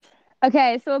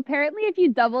Okay, so apparently if you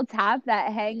double tap,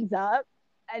 that hangs up.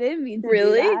 I didn't mean to do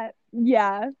Really? that.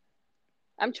 Yeah.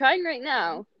 I'm trying right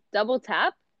now. Double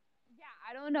tap? Yeah,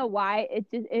 I don't know why.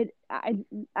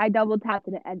 I double tapped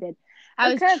and it ended.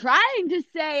 I was Okay. trying to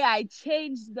say I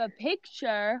changed the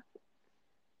picture,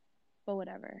 but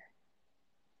whatever.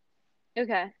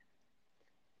 Okay.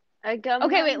 I got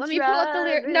Okay, my wait, let me pull up the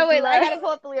lyrics. No, driver's wait, I gotta license. pull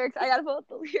up the lyrics. I gotta pull up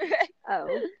the lyrics.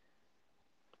 Oh,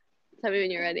 tell me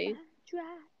when you're ready.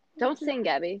 Don't sing,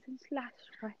 Gabby.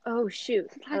 Oh, shoot.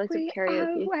 I Like like to we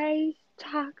karaoke. always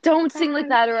talk Don't sing like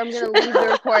about. that or I'm going to leave the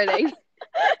recording.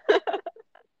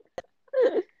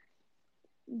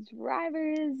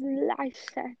 Driver's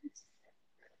license.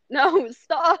 No,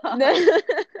 stop.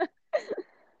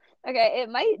 Okay, it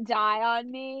might die on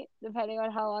me depending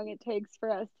on how long it takes for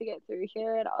us to get through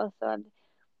here. And also,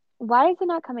 why is it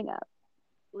not coming up?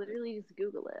 Literally just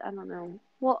Google it. I don't know.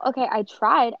 Well, okay, I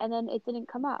tried and then it didn't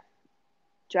come up.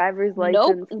 Driver's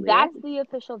Nope, license that's lyrics. the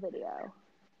official video.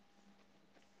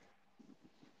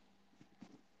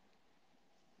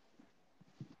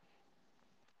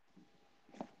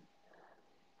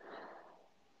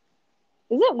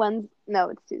 Is it Wednesday? No,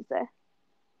 it's Tuesday.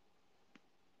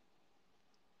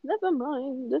 Never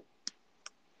mind.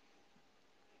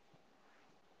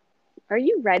 Are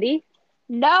you ready?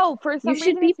 No, for You some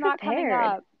should reason be it's not coming prepared.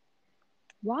 up.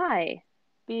 Why?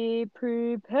 Be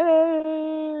prepared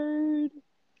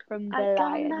from I the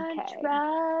got Lion my King.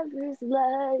 driver's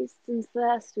license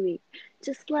last week,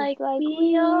 just Just like like we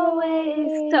we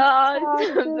always always talked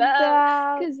talked about,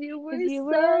 about, 'cause you because were you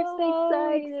were so so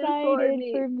excited for excited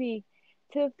me for me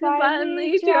to to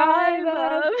finally finally drive drive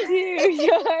up up. to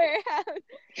your house.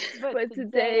 But But today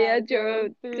today I I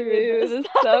drove drove through through the the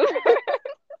suburbs. suburbs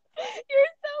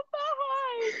You're so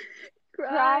behind.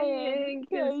 Crying crying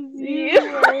 'cause because you you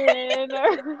were in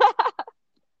a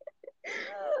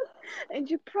and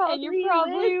you're and you're probably with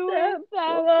probably with that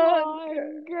that blonde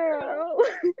blonde girl girl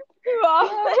who who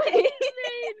always always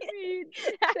made me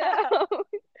down. down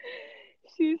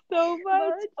She's so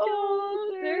much much older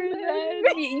older than than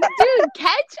me. me. Dude,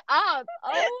 catch up.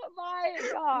 Oh my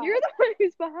You're god. the one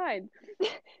who's behind.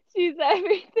 She's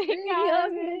everything I'm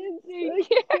I'm insecure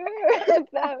insecure about.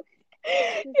 about.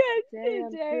 Yeah, Today I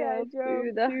today I drove drove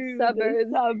through the through the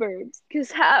suburbs. suburbs.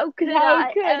 'Cause how could How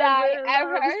I could I ever love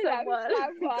ever love someone?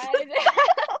 someone?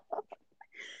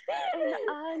 And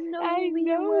I know I we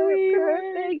know were we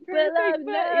weren't perfect, but perfect, I've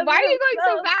but why are never you going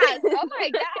so felt fast? Oh my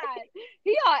god.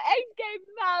 He on X Games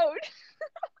mode.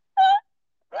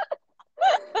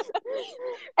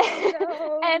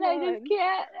 no And I just one.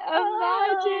 can't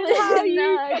imagine Oh, how and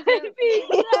you I could be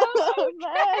can so okay.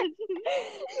 imagine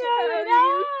Now how you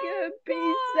that could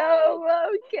be so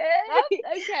I'm okay. gone. Oh,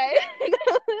 okay.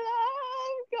 Now that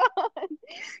I'm gone.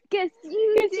 Guess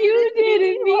you Because you didn't mean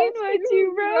didn't mean what what you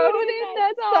you wrote wrote in in that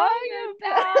that song song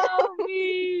about about.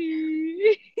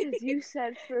 me. 'Cause you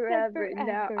said Said forever.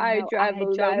 Now forever. I No, drive I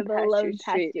alone drive past your alone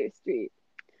past street. your street.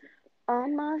 All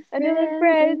my I know my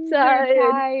friends are friends are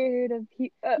tired tired of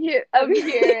of hearing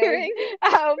hearing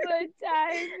how much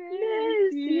I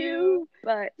miss miss you, you,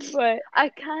 but but I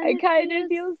I kind of kind of feel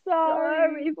feel sorry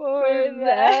sorry for for them,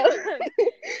 them, 'cause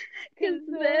 'cause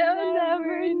they'll they'll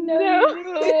never never know know.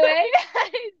 the way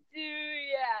I do.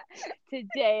 Yeah,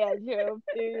 today I drove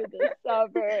through the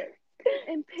suburbs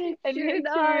And and pictured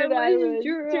I pictured I was was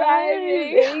driving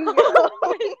driving home home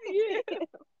with you. with you.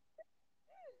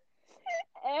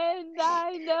 And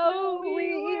I know No, we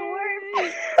we were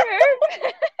weren't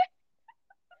perfect,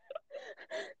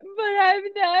 but I've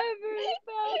never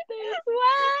felt this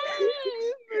way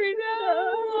for no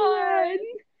no one. one.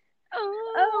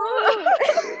 Oh, Oh.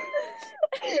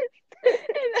 and,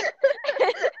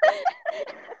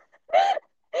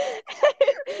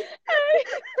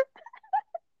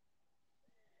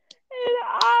 and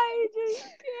I just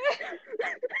can't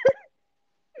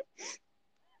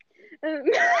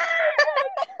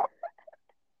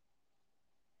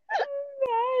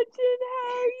imagine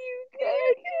how you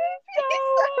could be so.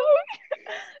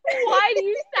 Why do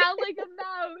you sound like a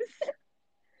mouse?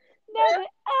 Now that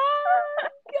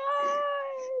I'm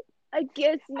gone, I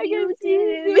guess I guess you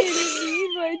you didn't didn't mean.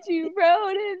 mean what you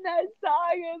wrote in that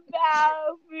song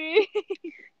about me.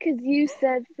 'Cause you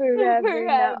said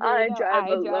forever, now Forever, I now drive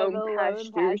I drive alone alone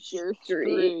past your past your street.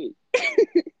 street.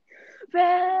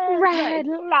 Red Red light.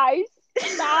 lights,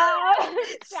 stop,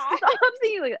 stop. Stop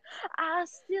singing like that. I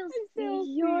still I still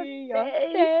see your see your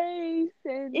face face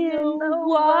in in the the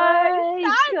white.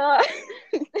 white Stop. car.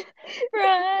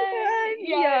 Front yard,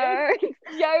 Yard.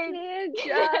 yard. Can't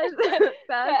drive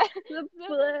past the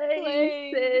The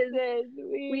places places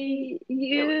we we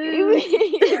used.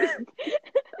 we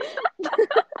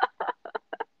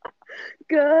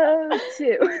Go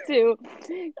to. to,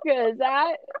 because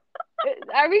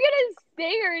are we gonna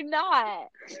sing or not?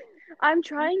 I'm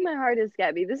trying my hardest,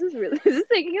 Gabby. This is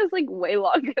taking us like way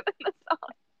longer than the song.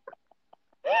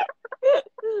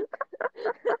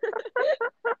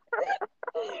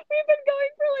 We've been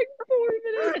going for like 4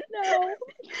 minutes now.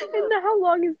 And now how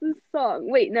long is this song?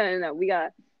 Wait, no. We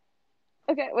got.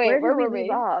 Okay, wait, where were we?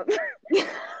 Leave off?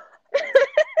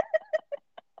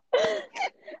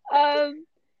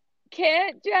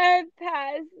 Can't drive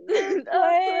past the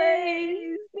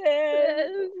places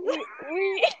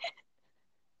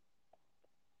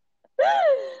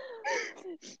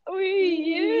we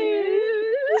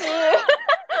used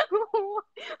to.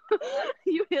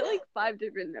 You hit like 5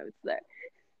 different notes there.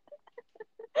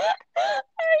 I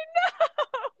know.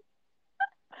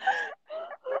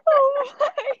 Oh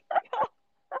my god.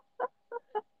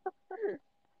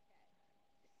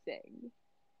 Sing.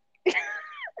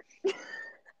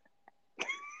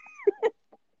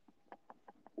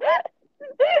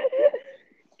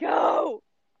 Go.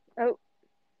 Oh,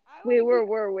 wait, where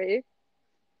were we?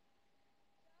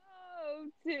 Go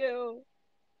to.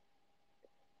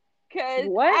 'Cause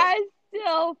What? I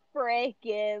still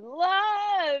freaking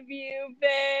love you,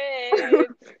 babe.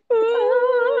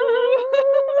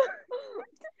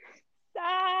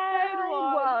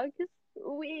 Sidewalk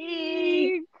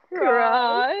we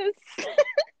cross.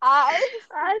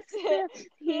 I still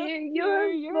hear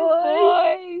your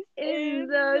voice in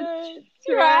the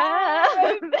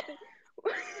traffic.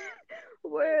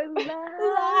 We're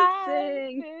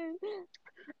laughing.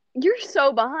 You're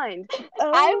so behind.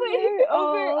 I went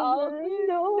over all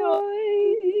the the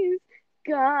noise.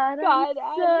 God, I'm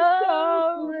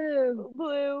so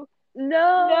blue.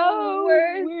 No,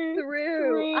 we're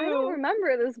through. I don't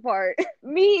remember this part.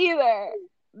 Me either.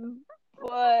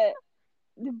 But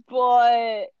it's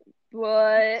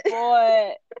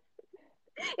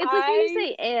like when you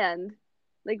say and,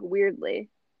 like weirdly.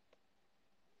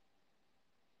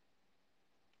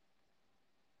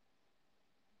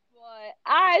 But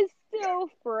I still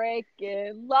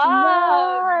freaking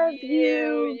love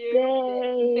you,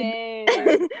 babe.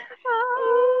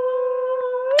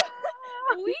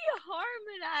 We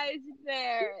harmonized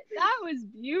there. That was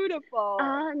beautiful.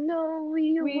 I know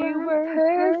we were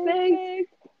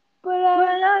perfect, but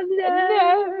I've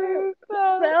never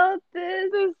felt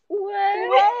this way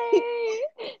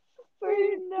for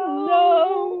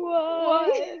no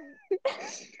one.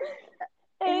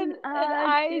 And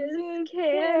I just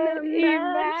can't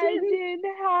imagine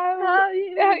how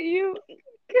you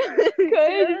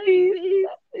could be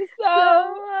so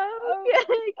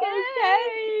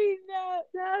okay.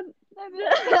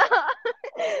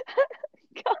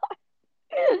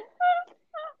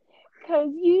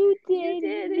 Cause you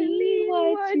didn't mean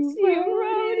what you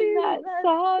wrote in that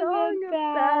song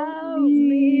about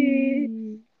me.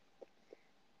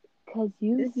 Cause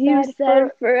you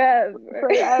said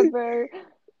forever.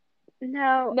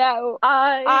 Now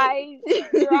I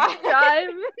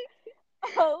drive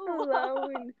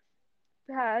alone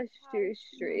past your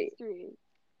street.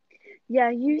 Yeah,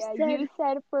 you said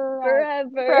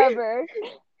forever.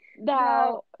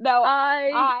 Now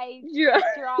I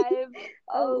drive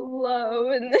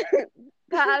alone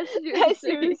past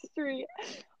your street.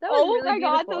 Oh my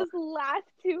god, those last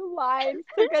 2 lines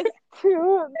took us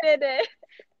 2 minutes.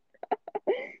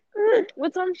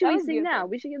 What song should we sing now?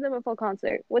 We should give them a full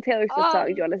concert. What Taylor Swift song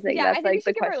do you want to sing? Yeah, that's I think like we should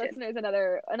the give question. our listeners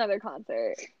another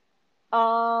concert.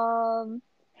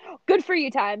 Good for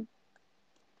you time.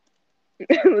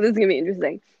 This is gonna be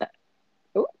interesting.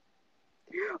 Ooh.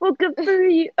 Well, good for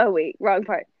you. Oh wait, wrong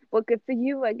part. Well, good for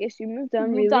you. I guess you moved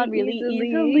on really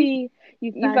easily.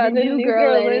 You found a new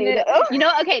girl in it. Oh. You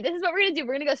know, okay, this is what we're gonna do.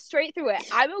 We're gonna go straight through it.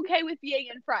 I'm okay with being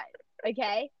in front.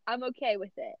 Okay, I'm okay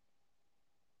with it.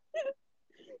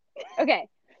 Okay.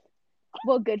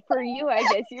 Well, good for you. I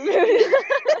guess you moved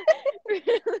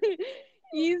really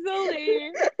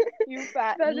easily. You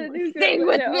found a new girl. Sing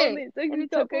with me.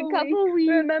 It took a couple weeks.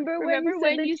 Remember when you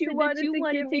said that you wanted to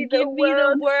give me the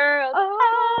world?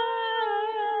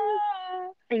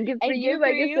 And good for you,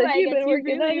 I guess that you've been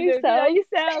working on yourself.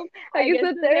 I guess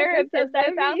the therapist that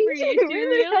I found for you should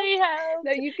really help.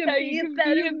 Now you can be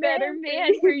a better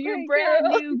man for your brand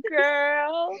new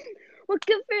girl. Well,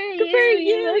 good for you.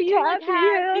 You look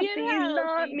happy,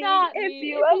 not me. If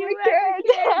you ever cared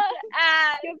to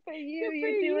ask. Good for you.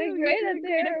 You're doing great up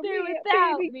there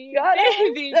without me.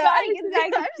 Baby, I can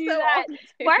do that.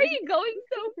 Why are you going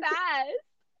so fast?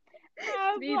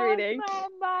 Speed reading. My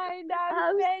mind.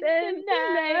 I've spent spent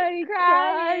the night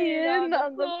crying on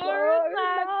the floor of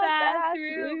my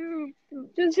bathroom.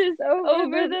 Just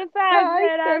over the fact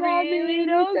that I really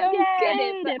don't get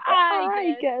it, but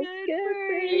I guess good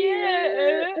for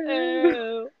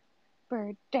you.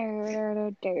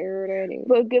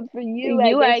 But good for you,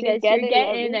 I guess you're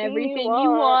getting everything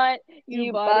you want.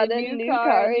 You bought a new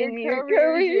car and your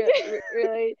career's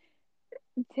really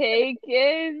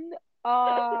taken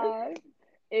off.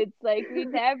 It's like we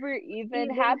never even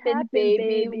happened,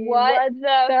 baby. What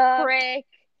the frick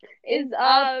is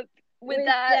up with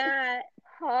that?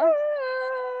 Huh?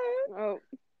 Oh.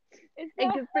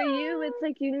 And good for you, it's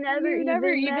like you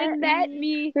never even met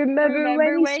me. Remember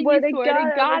when you swore to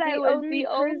God I was the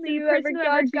only person who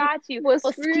ever got you? Well,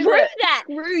 screw that.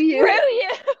 Screw you.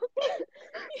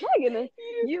 My goodness.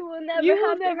 You will never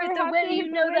have to hurt the way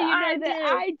you know that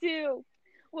I do.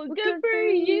 Well, good for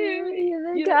you. You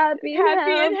look happy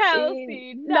and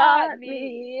healthy, not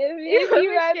me. If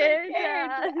you ever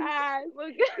cared to ask, well,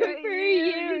 good for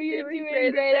you. You're doing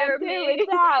great up there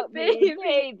without me,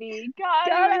 baby. God,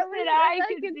 I wish that I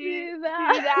could do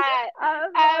that.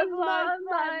 I've lost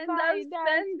my mind. I've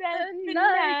spent the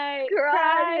night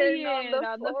crying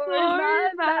on the floor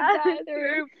of my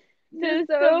bathroom.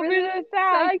 Just over the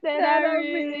fact that I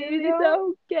really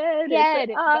don't get it,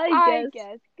 but I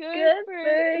guess good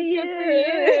for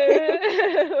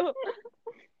you.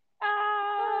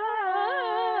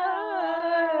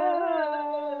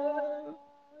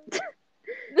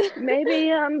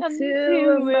 Maybe I'm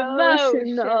too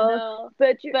emotional,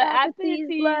 but your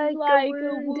apathy's like a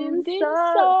wounded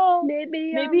soul.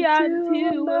 Maybe I'm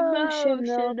too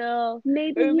emotional,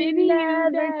 maybe you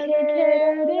never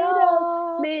cared at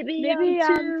all. Maybe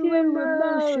I'm too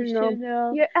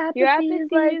emotional. Your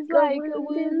apathy's like a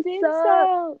wounded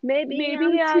soul.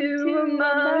 Maybe I'm too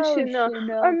emotional,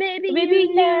 or maybe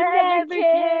you never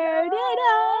cared at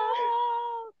all.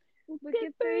 But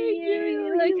good for you,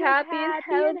 you look happy and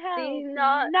healthy,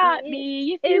 not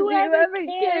me. If you ever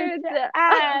cared to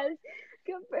ask,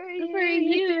 good for you,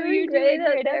 you're doing great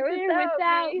up there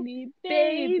without me,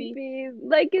 baby.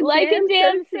 Like a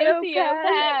damn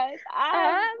sociopath.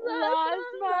 I've lost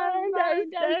my mind. I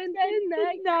spent the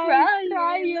night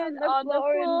crying on the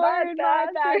floor in my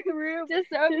bathroom,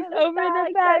 just over the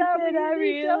fact that I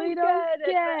really don't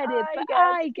get it, but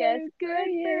I guess good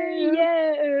for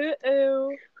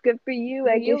you. Good for you.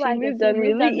 I guess you moved on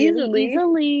really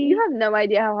easily. You have no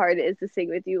idea how hard it is to sing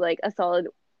with you like a solid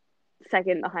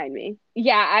second behind me.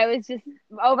 Yeah, I was just,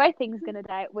 my thing's gonna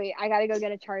die. Wait, I gotta go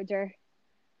get a charger.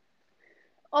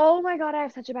 Oh my god, I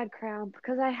have such a bad cramp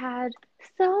because I had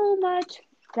so much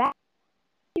fatty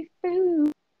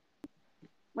food.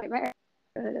 Wait, my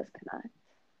disconnect.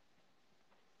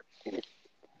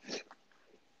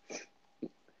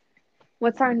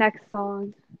 What's our next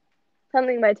song?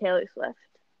 Something by Taylor Swift.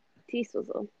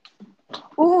 T-Swizzle.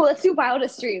 Ooh, let's do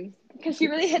Wildest Dreams because she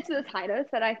really hits those high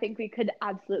notes that I think we could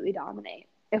absolutely dominate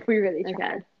if we really tried.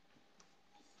 Okay.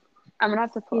 I'm gonna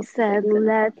have to pull. He said,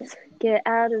 "Let's get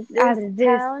out of this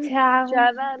town,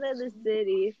 drive out of the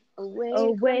city,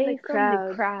 away from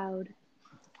the crowd."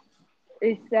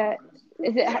 Is it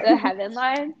the Heaven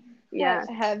line? Yeah.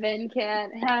 Heaven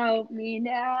can't help me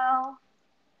now.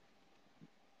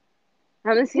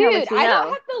 I want to see how much you know. I don't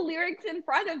have the lyrics in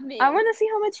front of me. I want to see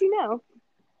how much you know.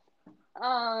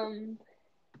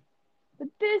 But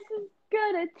this is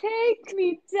gonna take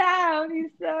me down.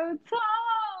 He's so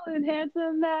tall and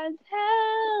handsome as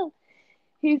hell.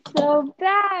 He's so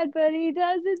bad, but he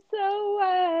does it so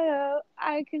well.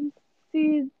 I can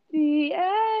see the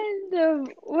end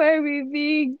of where we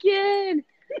begin.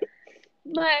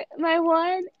 My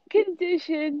one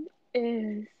condition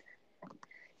is,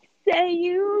 say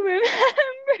you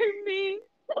remember me.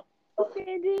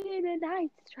 Standing in a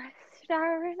night's dress,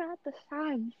 staring at the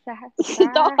sunset.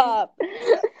 Stop.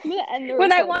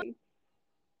 When I want,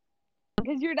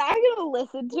 because you're not gonna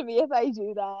listen to me if I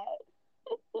do that.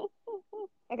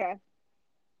 Okay.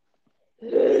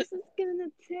 This is gonna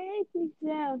take me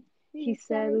down. He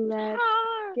said, "Let's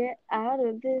get out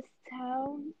of this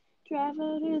town, drive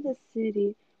out of the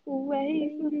city,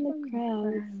 away from the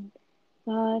crowd.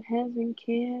 Thought heaven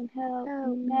can't help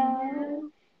me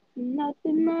now.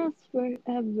 Nothing lasts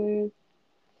forever.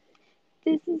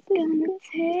 This is gonna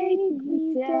take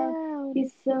me down.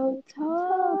 He's so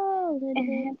tall and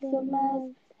handsome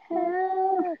as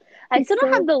hell." I still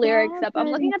don't have the lyrics up. I'm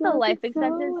looking at the life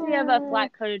expectancy of a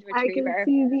flat-coated retriever. I can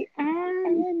see the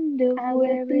end of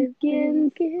where it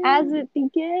begins. As it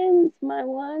begins, my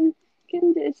one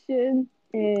condition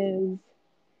is,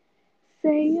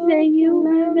 say you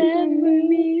remember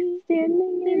me,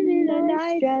 standing in a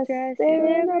night dress.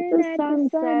 Staring at the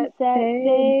sunset,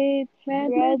 babe.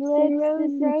 Red lips and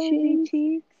rosy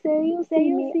cheeks. Say you'll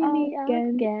see me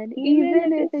again,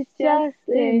 even if it's just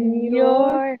in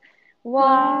your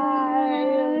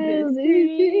wildest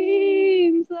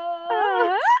dreams.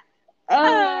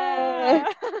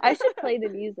 I should play the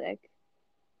music.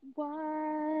 Let's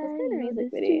play the music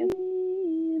video.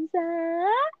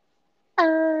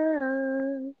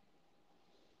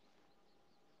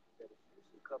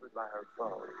 Covered by her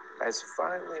phone, has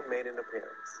finally made an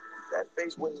appearance. That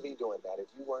face wouldn't be doing that if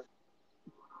you weren't.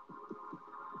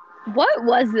 What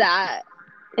was that?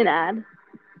 An ad.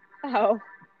 Oh,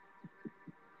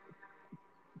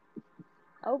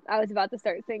 I was about to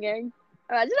start singing.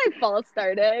 Imagine I false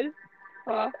started.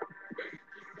 So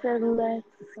let's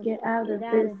get out of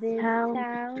this town,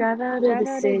 drive out of the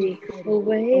city,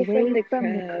 away from the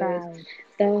crowd.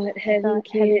 Thought heaven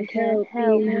can't help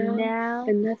me now,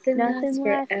 but nothing lasts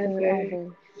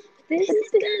forever. This is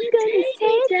gonna take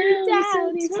me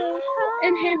down. He's so tall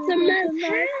and handsome as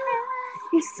hell.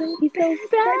 He's so bad,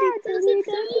 but he doesn't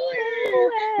so well.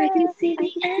 I can see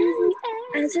the end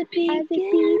as it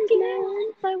begins now.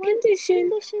 My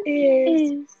condition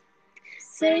is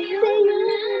say you'll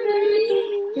remember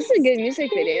me. This is a good music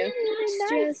video.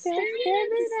 Just staring at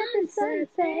the sunset,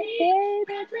 babe.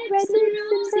 Red lips and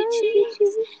rosy cheeks.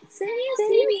 Say you'll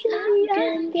see me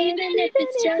again, even if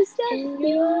it's just in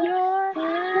your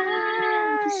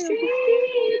wildest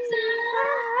dreams.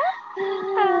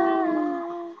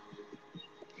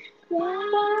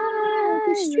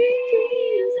 Wildest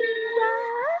dreams.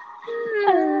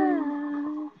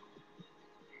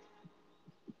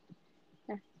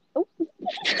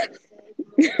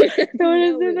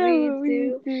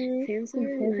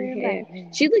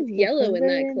 She looked yellow in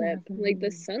that clip. Like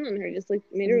the sun on her just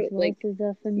made her like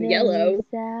yellow.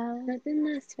 Nothing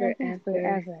lasts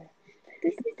forever.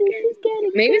 This is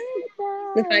getting maybe it's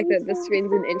the fact that the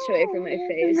screen's an inch away from my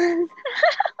face.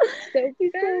 So bad,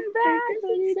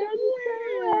 but he does it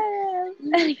so well.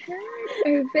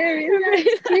 Our very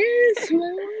last kiss.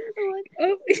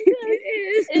 Oh,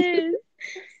 it is.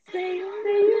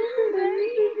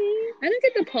 I don't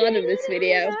get the plot of this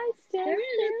video.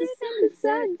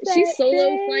 She's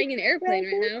solo flying an airplane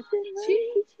right now.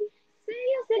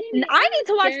 I need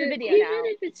to watch the video now. Even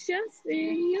if it's just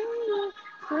in your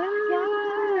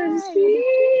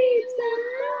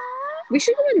we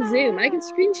should go on Zoom. I can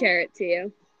screen share it to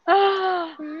you.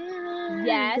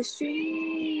 Yes.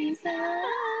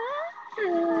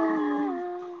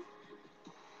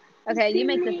 Okay, you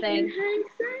make the thing.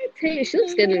 She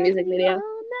looks good in the music video.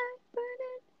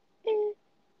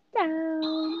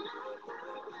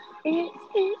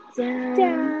 It's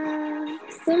down.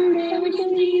 Someday when you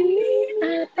leave me,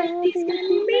 I bet these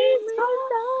memories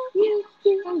follow you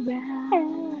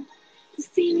around. To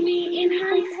see me in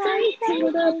hindsight,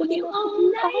 tangled up with you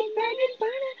all night, burning,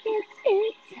 it's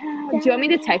down. Do you want me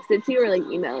to text it to you or like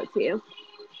email it to you?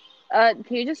 Can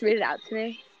you just read it out to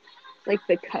me? Like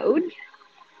the code?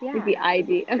 Yeah. Like the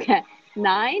ID. Okay.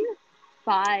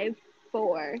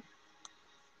 954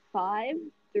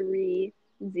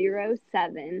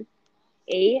 5307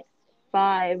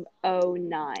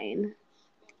 8509.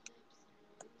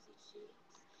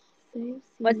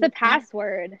 What's the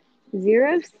password?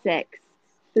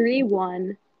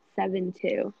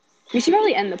 063172. We should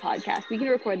probably end the podcast. We can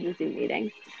record the Zoom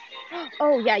meeting.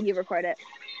 Oh, yeah, you record it.